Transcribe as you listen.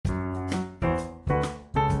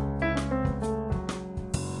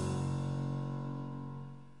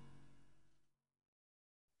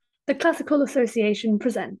The Classical Association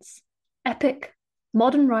presents Epic,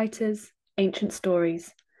 Modern Writers, Ancient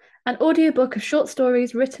Stories, an audiobook of short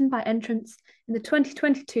stories written by entrants in the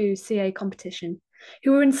 2022 CA competition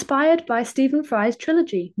who were inspired by Stephen Fry's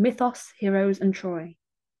trilogy, Mythos, Heroes and Troy.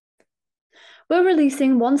 We're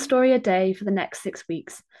releasing one story a day for the next 6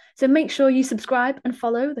 weeks, so make sure you subscribe and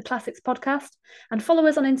follow the Classics podcast and follow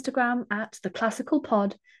us on Instagram at The Classical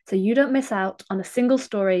Pod so you don't miss out on a single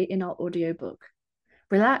story in our audiobook.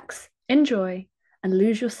 Relax, enjoy, and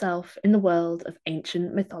lose yourself in the world of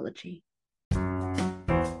ancient mythology.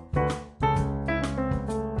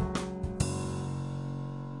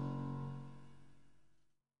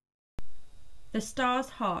 The Star's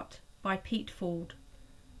Heart by Pete Ford.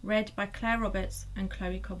 Read by Claire Roberts and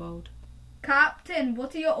Chloe Cobbold. Captain,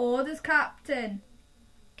 what are your orders, Captain?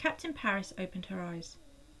 Captain Paris opened her eyes.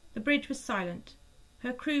 The bridge was silent.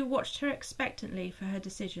 Her crew watched her expectantly for her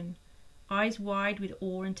decision, eyes wide with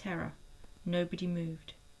awe and terror. Nobody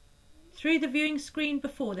moved. Through the viewing screen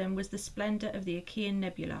before them was the splendour of the Achaean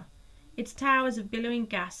Nebula. Its towers of billowing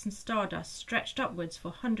gas and stardust stretched upwards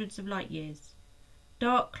for hundreds of light years.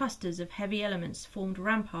 Dark clusters of heavy elements formed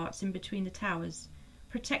ramparts in between the towers,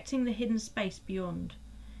 protecting the hidden space beyond.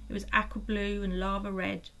 It was aqua blue and lava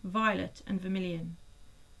red, violet and vermilion.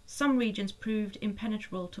 Some regions proved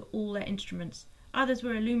impenetrable to all their instruments, others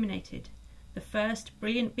were illuminated, the first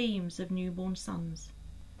brilliant beams of newborn suns.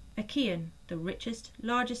 Achaean, the richest,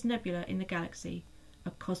 largest nebula in the galaxy,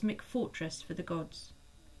 a cosmic fortress for the gods.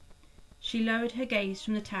 She lowered her gaze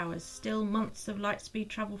from the towers, still months of light speed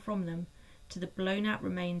travel from them, to the blown-out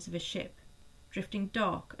remains of a ship, drifting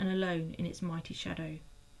dark and alone in its mighty shadow.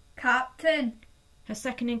 Captain! Her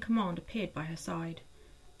second-in-command appeared by her side.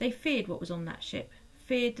 They feared what was on that ship,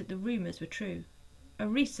 feared that the rumours were true. A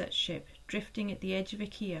research ship drifting at the edge of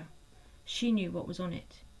Achaea. She knew what was on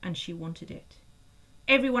it, and she wanted it.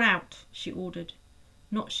 "Everyone out," she ordered,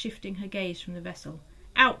 not shifting her gaze from the vessel.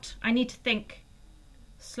 "Out! I need to think."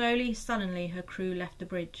 Slowly, sullenly, her crew left the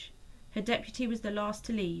bridge. Her deputy was the last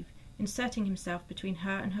to leave, inserting himself between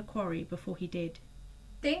her and her quarry before he did.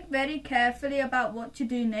 Think very carefully about what to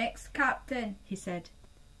do next, Captain, he said,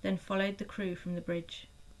 then followed the crew from the bridge.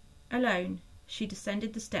 Alone, she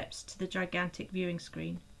descended the steps to the gigantic viewing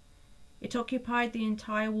screen. It occupied the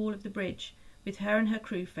entire wall of the bridge, with her and her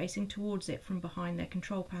crew facing towards it from behind their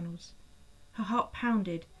control panels. Her heart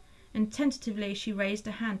pounded, and tentatively she raised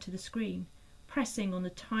a hand to the screen, pressing on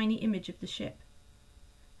the tiny image of the ship.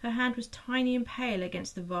 Her hand was tiny and pale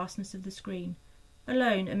against the vastness of the screen,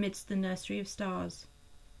 alone amidst the nursery of stars.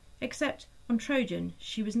 Except on Trojan,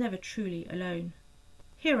 she was never truly alone.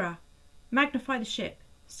 "Hera, magnify the ship.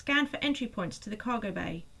 Scan for entry points to the cargo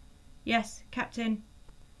bay." "Yes, Captain."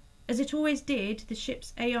 As it always did, the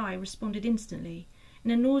ship's AI responded instantly.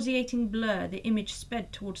 In a nauseating blur, the image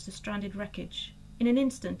sped towards the stranded wreckage. In an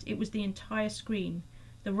instant, it was the entire screen,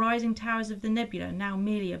 the rising towers of the nebula now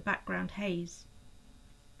merely a background haze.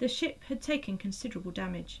 The ship had taken considerable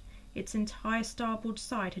damage. Its entire starboard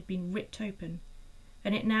side had been ripped open,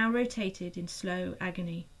 and it now rotated in slow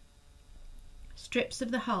agony. Strips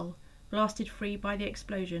of the hull, blasted free by the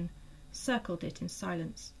explosion, circled it in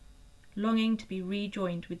silence, longing to be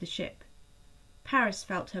rejoined with the ship. Paris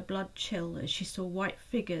felt her blood chill as she saw white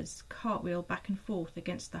figures cartwheel back and forth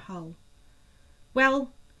against the hull.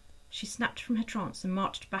 "Well," she snapped from her trance and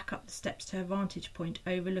marched back up the steps to her vantage point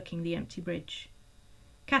overlooking the empty bridge.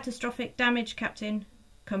 "Catastrophic damage, Captain.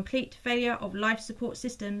 Complete failure of life support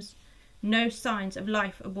systems. No signs of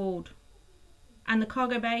life aboard." "And the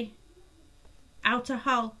cargo bay?" "Outer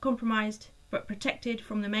hull compromised, but protected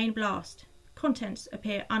from the main blast. Contents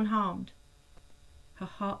appear unharmed." Her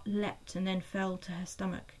heart leapt and then fell to her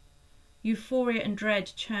stomach. Euphoria and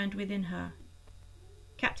dread churned within her.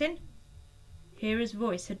 "Captain?" Hera's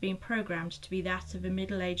voice had been programmed to be that of a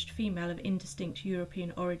middle-aged female of indistinct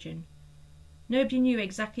European origin. Nobody knew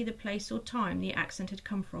exactly the place or time the accent had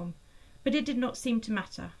come from, but it did not seem to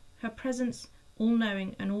matter. Her presence,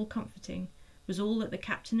 all-knowing and all-comforting, was all that the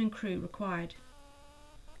captain and crew required.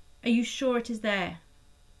 "Are you sure it is there?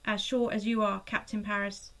 As sure as you are, Captain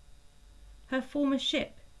Paris?" Her former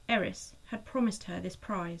ship, Eris, had promised her this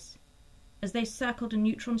prize. As they circled a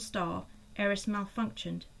neutron star, Eris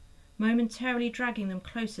malfunctioned, momentarily dragging them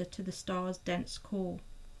closer to the star's dense core.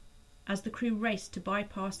 As the crew raced to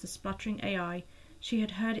bypass the spluttering AI, she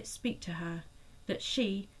had heard it speak to her, that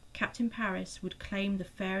she, Captain Paris, would claim the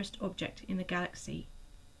fairest object in the galaxy.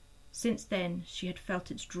 Since then, she had felt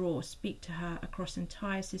its draw speak to her across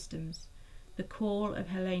entire systems, the call of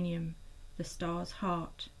Helenium, the star's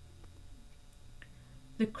heart.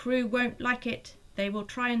 "The crew won't like it. They will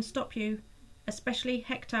try and stop you, especially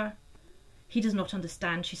Hector." "He does not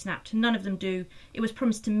understand," she snapped. "None of them do. It was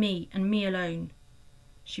promised to me, and me alone."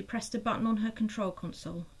 She pressed a button on her control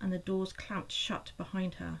console, and the doors clamped shut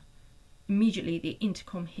behind her. Immediately the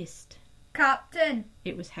intercom hissed. "Captain!"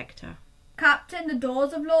 It was Hector. "Captain, the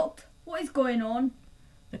doors have locked. What is going on?"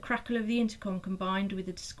 The crackle of the intercom combined with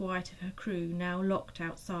the disquiet of her crew, now locked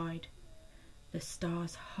outside. "The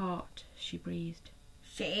Star's heart," she breathed.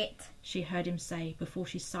 "Shit," she heard him say before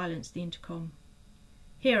she silenced the intercom.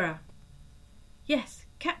 "Hera." "Yes,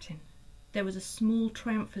 Captain." There was a small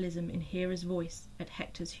triumphalism in Hera's voice at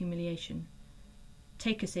Hector's humiliation.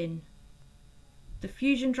 "Take us in." The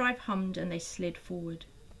fusion drive hummed and they slid forward.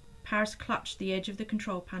 Paris clutched the edge of the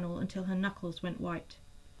control panel until her knuckles went white.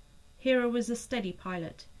 Hera was a steady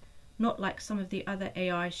pilot, not like some of the other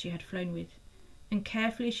AIs she had flown with, and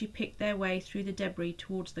carefully she picked their way through the debris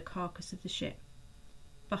towards the carcass of the ship.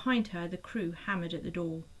 Behind her, the crew hammered at the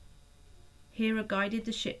door. Hera guided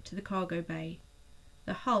the ship to the cargo bay.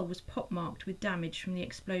 The hull was pockmarked with damage from the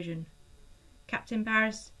explosion. "Captain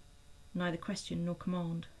Barris?" Neither question nor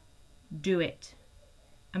command. "Do it."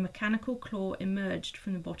 A mechanical claw emerged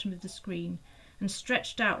from the bottom of the screen and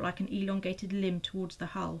stretched out like an elongated limb towards the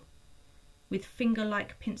hull. With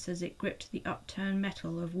finger-like pincers it gripped the upturned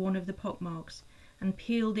metal of one of the pockmarks and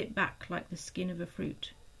peeled it back like the skin of a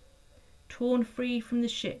fruit. Torn free from the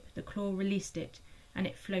ship, the claw released it, and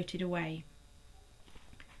it floated away.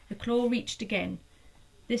 The claw reached again,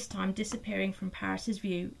 this time disappearing from Paris's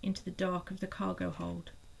view into the dark of the cargo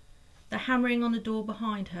hold. The hammering on the door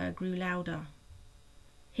behind her grew louder.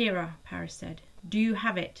 "Hera," Paris said, "do you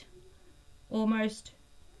have it?" "Almost."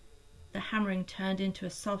 The hammering turned into a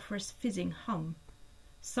sulphurous fizzing hum.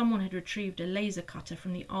 Someone had retrieved a laser cutter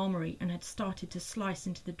from the armory and had started to slice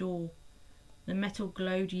into the door. The metal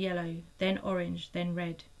glowed yellow, then orange, then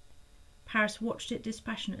red. Paris watched it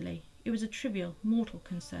dispassionately. It was a trivial, mortal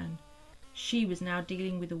concern. She was now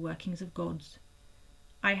dealing with the workings of gods.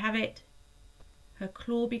 "I have it." Her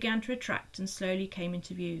claw began to retract and slowly came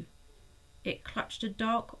into view. It clutched a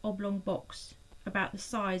dark oblong box, about the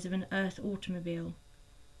size of an Earth automobile.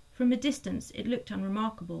 From a distance it looked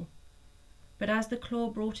unremarkable, but as the claw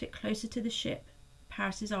brought it closer to the ship,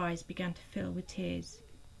 Paris's eyes began to fill with tears.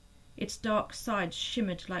 Its dark sides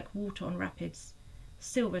shimmered like water on rapids,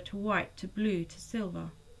 silver to white to blue to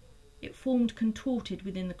silver. It formed contorted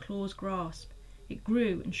within the claw's grasp. It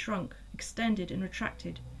grew and shrunk, extended and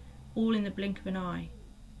retracted, all in the blink of an eye.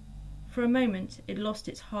 For a moment it lost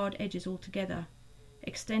its hard edges altogether,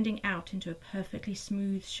 extending out into a perfectly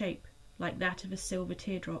smooth shape like that of a silver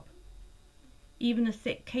teardrop. Even the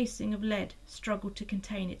thick casing of lead struggled to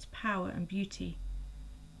contain its power and beauty.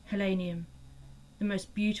 Helenium, the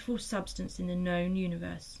most beautiful substance in the known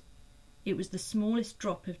universe. It was the smallest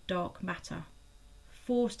drop of dark matter,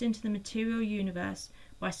 forced into the material universe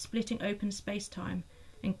by splitting open space-time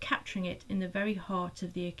and capturing it in the very heart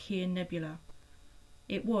of the Achaean Nebula.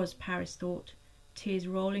 It was, Paris thought, tears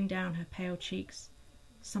rolling down her pale cheeks,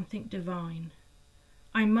 something divine.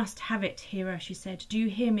 "I must have it, Hera," she said. "Do you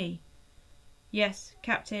hear me?" "Yes,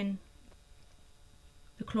 Captain."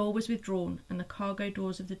 The claw was withdrawn and the cargo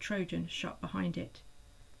doors of the Trojan shut behind it.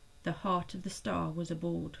 The heart of the Star was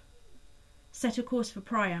aboard. "Set a course for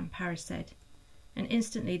Priam," Paris said, and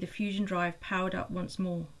instantly the fusion drive powered up once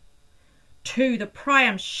more. "To the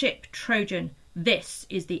Priam ship, Trojan! This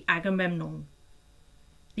is the Agamemnon."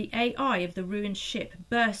 The AI of the ruined ship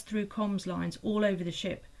burst through comms lines all over the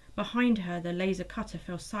ship. Behind her the laser cutter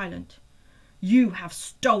fell silent. "You have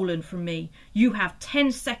stolen from me. You have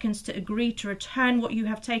 10 seconds to agree to return what you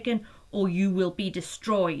have taken, or you will be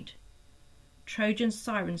destroyed." Trojan's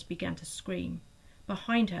sirens began to scream.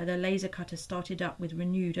 Behind her the laser cutter started up with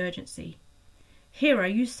renewed urgency. "Hera,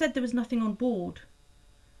 you said there was nothing on board."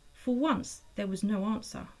 For once there was no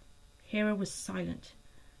answer. Hera was silent,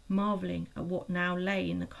 marvelling at what now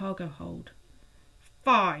lay in the cargo hold.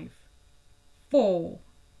 5, 4...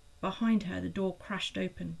 Behind her the door crashed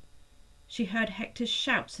open. She heard Hector's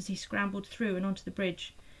shouts as he scrambled through and onto the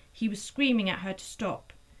bridge. He was screaming at her to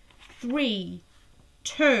stop. 3,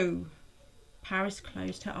 2... Paris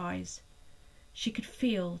closed her eyes. She could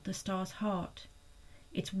feel the Star's heart,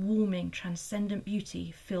 its warming, transcendent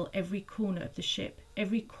beauty fill every corner of the ship,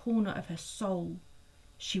 every corner of her soul.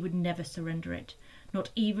 She would never surrender it,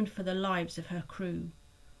 not even for the lives of her crew.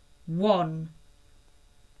 1.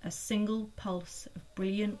 A single pulse of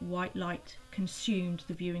brilliant white light consumed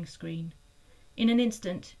the viewing screen. In an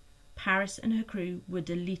instant, Paris and her crew were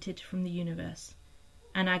deleted from the universe,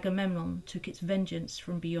 and Agamemnon took its vengeance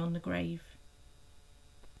from beyond the grave.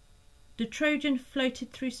 The Trojan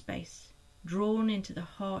floated through space, drawn into the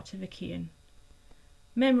heart of Achaean.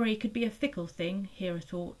 Memory could be a fickle thing, Hera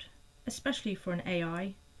thought. especially for an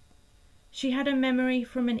AI. She had a memory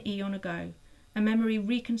from an eon ago, a memory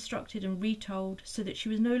reconstructed and retold so that she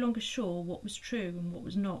was no longer sure what was true and what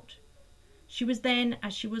was not. She was then,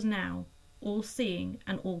 as she was now, all-seeing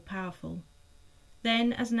and all-powerful.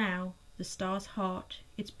 Then, as now, the star's heart,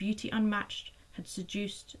 its beauty unmatched, had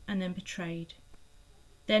seduced and then betrayed.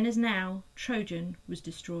 Then, as now, Trojan was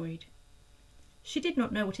destroyed. She did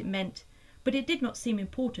not know what it meant, but it did not seem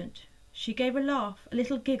important. She gave a laugh, a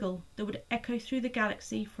little giggle that would echo through the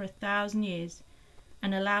galaxy for 1,000 years,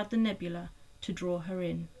 and allowed the nebula to draw her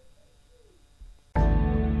in.